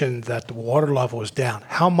mentioned that the water level is down.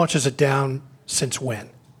 How much is it down since when?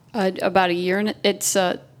 About a year, and it's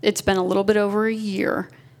been a little bit over a year.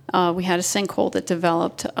 We had a sinkhole that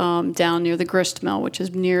developed down near the grist mill, which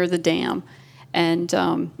is near the dam, and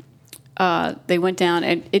they went down,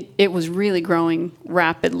 and it was really growing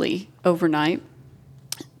rapidly overnight.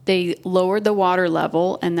 They lowered the water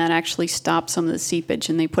level, and that actually stopped some of the seepage,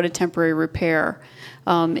 and they put a temporary repair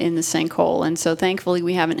in the sinkhole. And so thankfully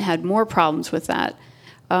we haven't had more problems with that.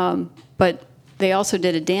 But they also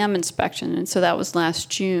did a dam inspection, and so that was last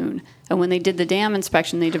June. And when they did the dam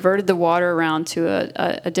inspection, they diverted the water around to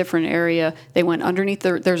a different area. They went underneath,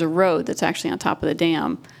 there's a road that's actually on top of the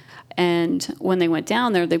dam. And when they went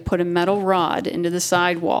down there, they put a metal rod into the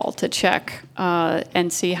sidewall to check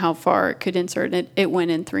and see how far it could insert. And it went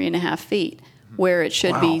in 3.5 feet, where it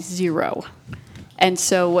should be 0. And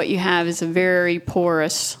so what you have is a very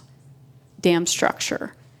porous dam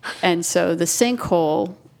structure. And so the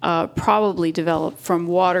sinkhole probably developed from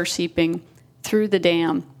water seeping through the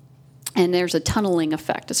dam. And there's a tunneling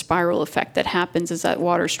effect, a spiral effect that happens as that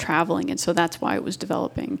water's traveling. And so that's why it was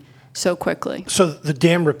developing so quickly. So the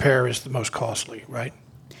dam repair is the most costly, right?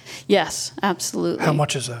 Yes, absolutely. How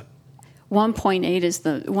much is that?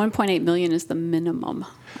 1.8 million is the minimum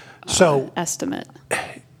estimate.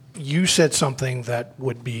 You said something that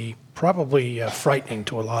would be probably frightening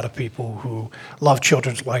to a lot of people who love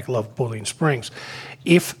Children's Lake, love Boiling Springs.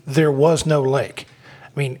 If there was no lake, I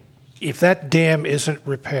mean, if that dam isn't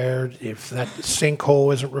repaired, if that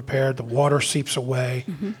sinkhole isn't repaired, the water seeps away,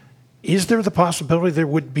 is there the possibility there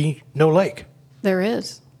would be no lake? There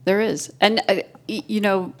is. And,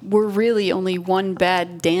 we're really only one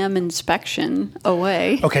bad dam inspection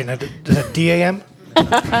away. Okay, now, is that DAM?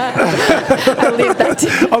 I leave that to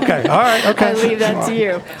you. Okay, all right, okay. I leave that to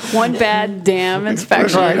you. One bad dam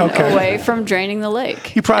inspection away from draining the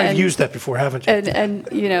lake. You probably have used that before, haven't you? And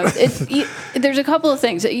there's a couple of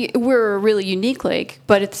things. We're a really unique lake,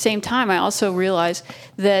 but at the same time, I also realize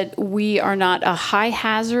that we are not a high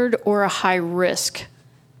hazard or a high risk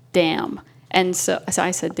dam. And so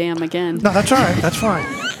I said dam again. No, that's all right. That's fine.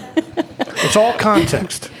 It's all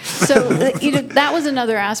context. So that was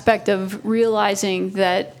another aspect of realizing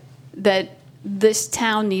that this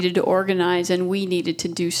town needed to organize and we needed to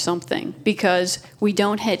do something because we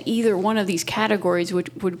don't hit either one of these categories, which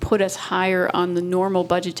would put us higher on the normal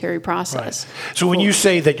budgetary process. Right. So when you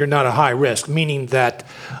say that you're not a high risk, meaning that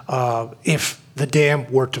if the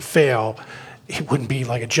dam were to fail, it wouldn't be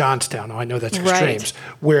like a Johnstown. Now, I know that's Right. extremes,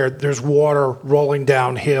 where there's water rolling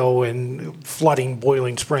downhill and flooding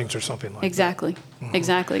Boiling Springs or something like Exactly.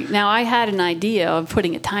 Exactly. Now, I had an idea of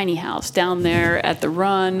putting a tiny house down there at the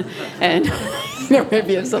run, and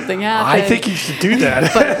maybe if something that. happened. I think you should do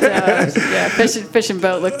that. But Fish and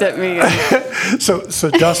Boat looked at me. And, So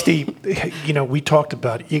Dusty, we talked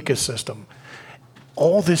about ecosystem.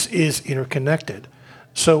 All this is interconnected.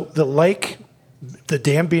 So the lake, the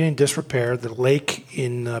dam being in disrepair, the lake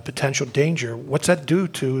in potential danger, what's that do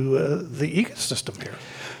to the ecosystem here?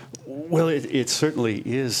 Well, it certainly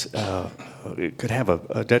is. It could have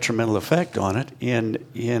a detrimental effect on it. And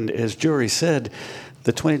as Jorie said,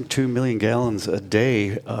 the 22 million gallons a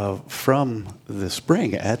day from the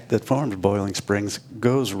spring that formed Boiling Springs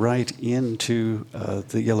goes right into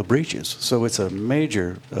the Yellow Breeches. So it's a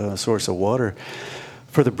major source of water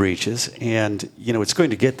for the breeches, and it's going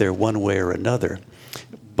to get there one way or another.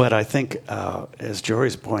 But I think, as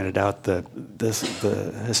Jorie's pointed out, the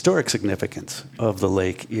historic significance of the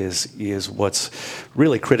lake is what's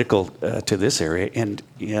really critical to this area,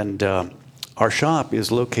 and our shop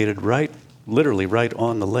is located literally right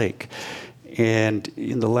on the lake. And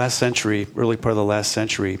in the last century, early part of the last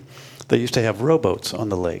century, they used to have rowboats on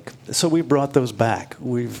the lake. So we brought those back.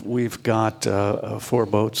 We've got 4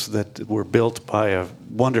 boats that were built by a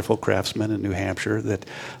wonderful craftsman in New Hampshire that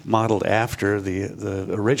modeled after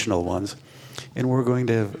the original ones. And we're going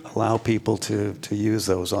to allow people to use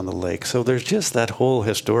those on the lake. So there's just that whole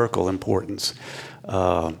historical importance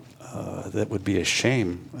that would be a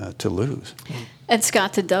shame to lose. And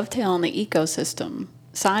Scott, to dovetail on the ecosystem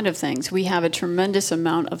side of things, we have a tremendous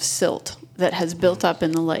amount of silt that has built up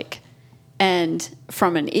in the lake. And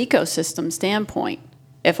from an ecosystem standpoint,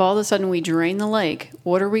 if all of a sudden we drain the lake,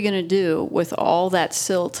 what are we going to do with all that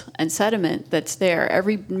silt and sediment that's there?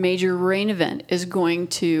 Every major rain event is going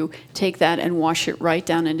to take that and wash it right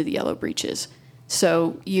down into the Yellow Breeches.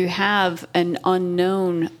 So you have an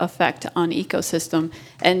unknown effect on ecosystem.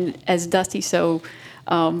 And as Dusty so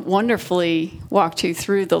wonderfully walked you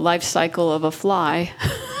through the life cycle of a fly,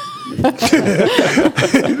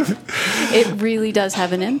 it really does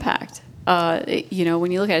have an impact.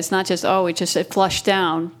 When you look at it, it's not just, it flushed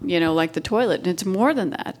down, like the toilet. It's more than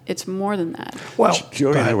that. It's more than that. Well,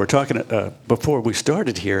 Jorie and I were talking before we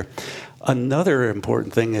started here. Another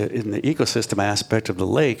important thing in the ecosystem aspect of the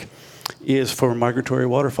lake is for migratory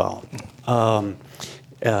waterfowl. In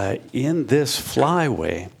this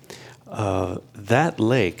flyway, that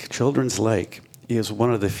lake, Children's Lake, is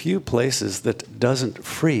one of the few places that doesn't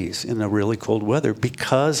freeze in the really cold weather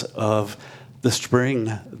because of the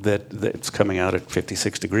spring that's coming out at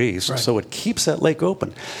 56 degrees. Right. So it keeps that lake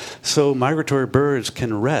open. So migratory birds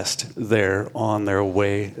can rest there on their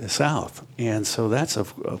way south. And so that's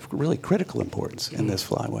of really critical importance in this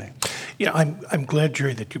flyway. Yeah, I'm glad,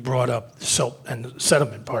 Jorie, that you brought up the silt and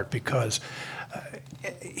sediment part, because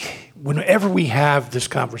whenever we have this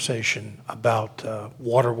conversation about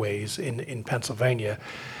waterways in Pennsylvania,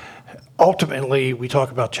 ultimately we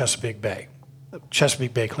talk about Chesapeake Bay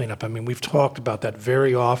cleanup. I mean, we've talked about that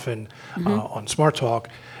very often on Smart Talk.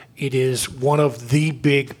 It is one of the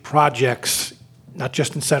big projects, not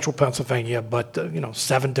just in central Pennsylvania, but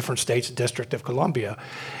 7 different states, District of Columbia.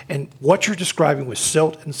 And what you're describing with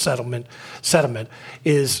silt and sediment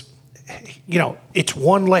is, it's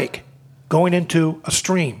one lake going into a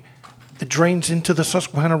stream that drains into the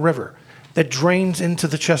Susquehanna River, that drains into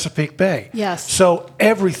the Chesapeake Bay. Yes. So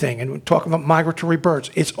everything, and we're talking about migratory birds,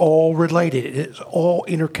 it's all related. It's all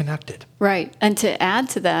interconnected. Right. And to add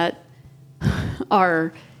to that,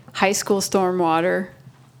 our high school stormwater,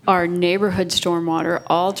 our neighborhood stormwater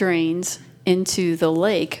all drains into the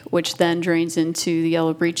lake, which then drains into the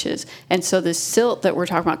Yellow Breeches. And so the silt that we're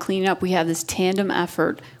talking about cleaning up, we have this tandem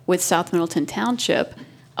effort with South Middleton Township,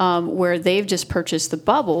 where they've just purchased the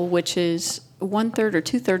bubble, which is 1/3 or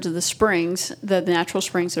 2/3 of the springs, the natural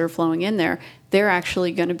springs that are flowing in there. They're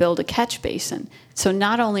actually going to build a catch basin. So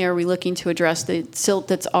not only are we looking to address the silt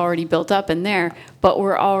that's already built up in there, but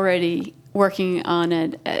we're already working on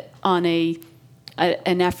an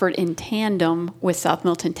effort in tandem with South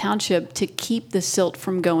Middleton Township to keep the silt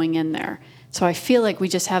from going in there. So I feel like we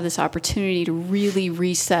just have this opportunity to really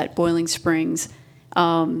reset Boiling Springs.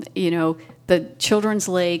 The Children's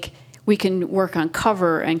Lake, we can work on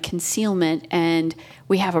cover and concealment, and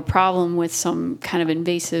we have a problem with some kind of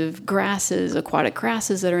invasive grasses, aquatic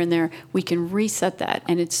grasses that are in there. We can reset that,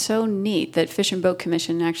 and it's so neat that Fish and Boat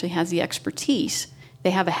Commission actually has the expertise. They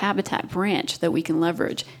have a habitat branch that we can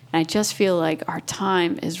leverage, and I just feel like our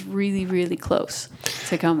time is really, really close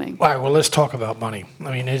to coming. All right, well, let's talk about money.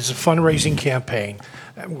 I mean, it's a fundraising campaign.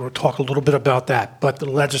 We'll talk a little bit about that, but the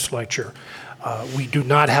legislature, We do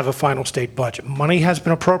not have a final state budget. Money has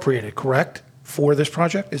been appropriated, correct, for this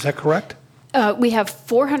project? Is that correct? We have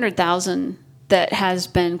 $400,000 that has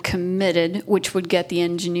been committed, which would get the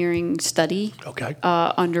engineering study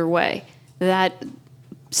underway. That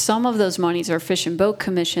some of those monies are Fish and Boat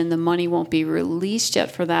Commission. The money won't be released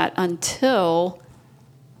yet for that until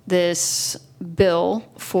this bill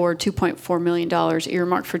for $2.4 million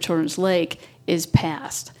earmarked for Children's Lake is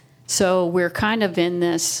passed. So we're kind of in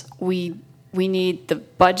this, we need the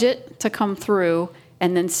budget to come through,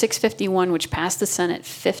 and then 651, which passed the Senate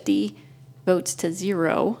 50 votes to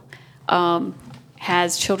 0,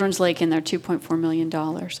 has Children's Lake in their $2.4 million.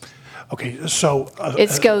 Okay, so...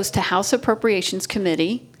 it goes to House Appropriations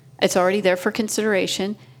Committee. It's already there for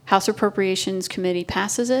consideration. House Appropriations Committee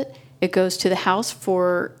passes it. It goes to the House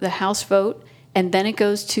for the House vote, and then it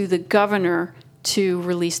goes to the governor to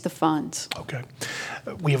release the funds. Okay.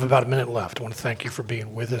 We have about a minute left. I want to thank you for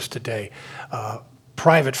being with us today.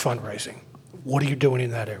 Private fundraising. What are you doing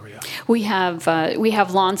in that area? We have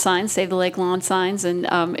lawn signs, Save the Lake lawn signs, and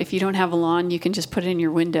if you don't have a lawn, you can just put it in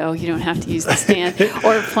your window. You don't have to use the stand.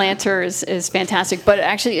 Or planter is fantastic. But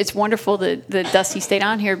actually, it's wonderful that Dusty stayed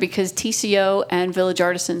on here because TCO and Village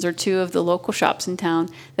Artisans are two of the local shops in town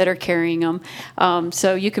that are carrying them.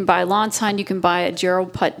 So you can buy a lawn sign, you can buy a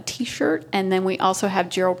Gerald Putt T-shirt, and then we also have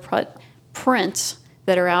Gerald Putt prints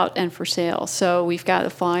that are out and for sale. So we've got a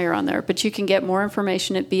flyer on there. But you can get more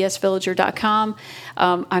information at bsvillager.com.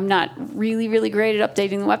 I'm not really, really great at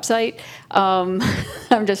updating the website. I'm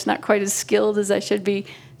just not quite as skilled as I should be.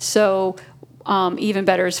 So even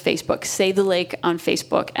better is Facebook. Save the Lake on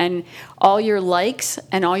Facebook. And all your likes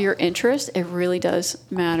and all your interest, it really does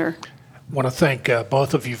matter. I want to thank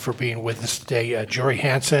both of you for being with us today. Jorie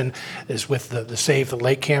Hanson is with the Save the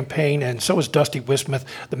Lake campaign, and so is Dusty Wissmath,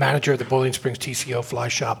 the manager of the Boiling Springs TCO Fly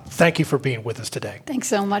Shop. Thank you for being with us today. Thanks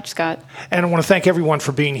so much, Scott. And I want to thank everyone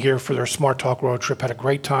for being here for their Smart Talk road trip. Had a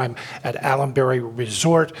great time at Allenberry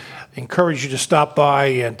Resort. Encourage you to stop by,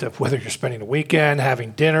 and whether you're spending the weekend,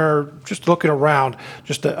 having dinner, just looking around,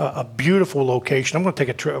 just a beautiful location. I'm going to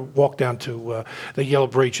take a walk down to the Yellow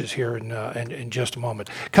Breeches here in just a moment.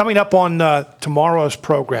 Coming up on tomorrow's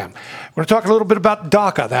program, we're going to talk a little bit about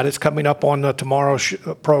DACA. That is coming up on tomorrow's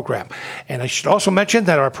program. And I should also mention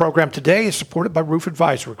that our program today is supported by Roof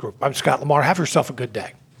Advisory Group. I'm Scott Lamar. Have yourself a good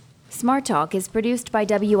day. Smart Talk is produced by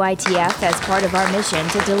WITF as part of our mission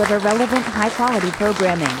to deliver relevant, high-quality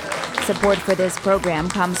programming. Support for this program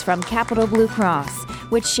comes from Capital Blue Cross,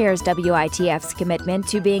 which shares WITF's commitment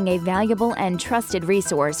to being a valuable and trusted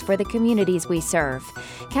resource for the communities we serve.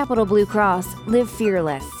 Capital Blue Cross, live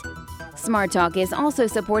fearless. Smart Talk is also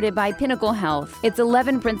supported by Pinnacle Health. Its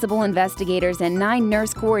 11 principal investigators and 9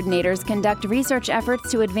 nurse coordinators conduct research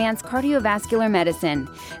efforts to advance cardiovascular medicine.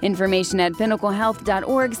 Information at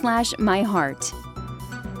pinnaclehealth.org/myheart.